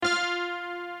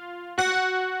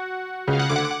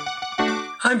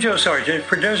I'm Joe Sargent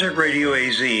for Desert Radio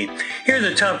AZ. Here are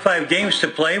the top 5 games to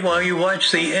play while you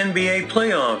watch the NBA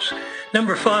playoffs.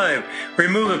 Number 5,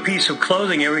 remove a piece of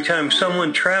clothing every time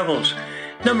someone travels.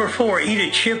 Number 4, eat a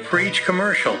chip for each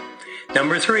commercial.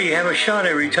 Number 3, have a shot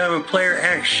every time a player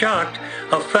acts shocked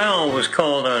a foul was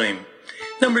called on him.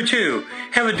 Number 2,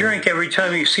 have a drink every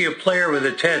time you see a player with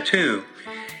a tattoo.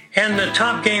 And the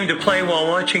top game to play while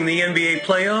watching the NBA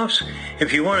playoffs?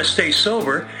 If you want to stay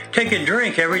sober, take a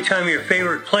drink every time your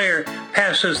favorite player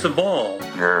passes the ball.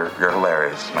 You're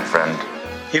hilarious, my friend.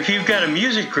 If you've got a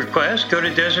music request, go to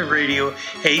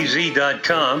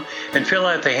desertradioaz.com and fill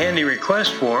out the handy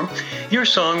request form. Your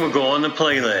song will go on the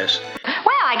playlist.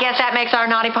 Well, I guess that makes our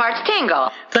naughty parts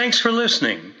tingle. Thanks for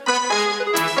listening.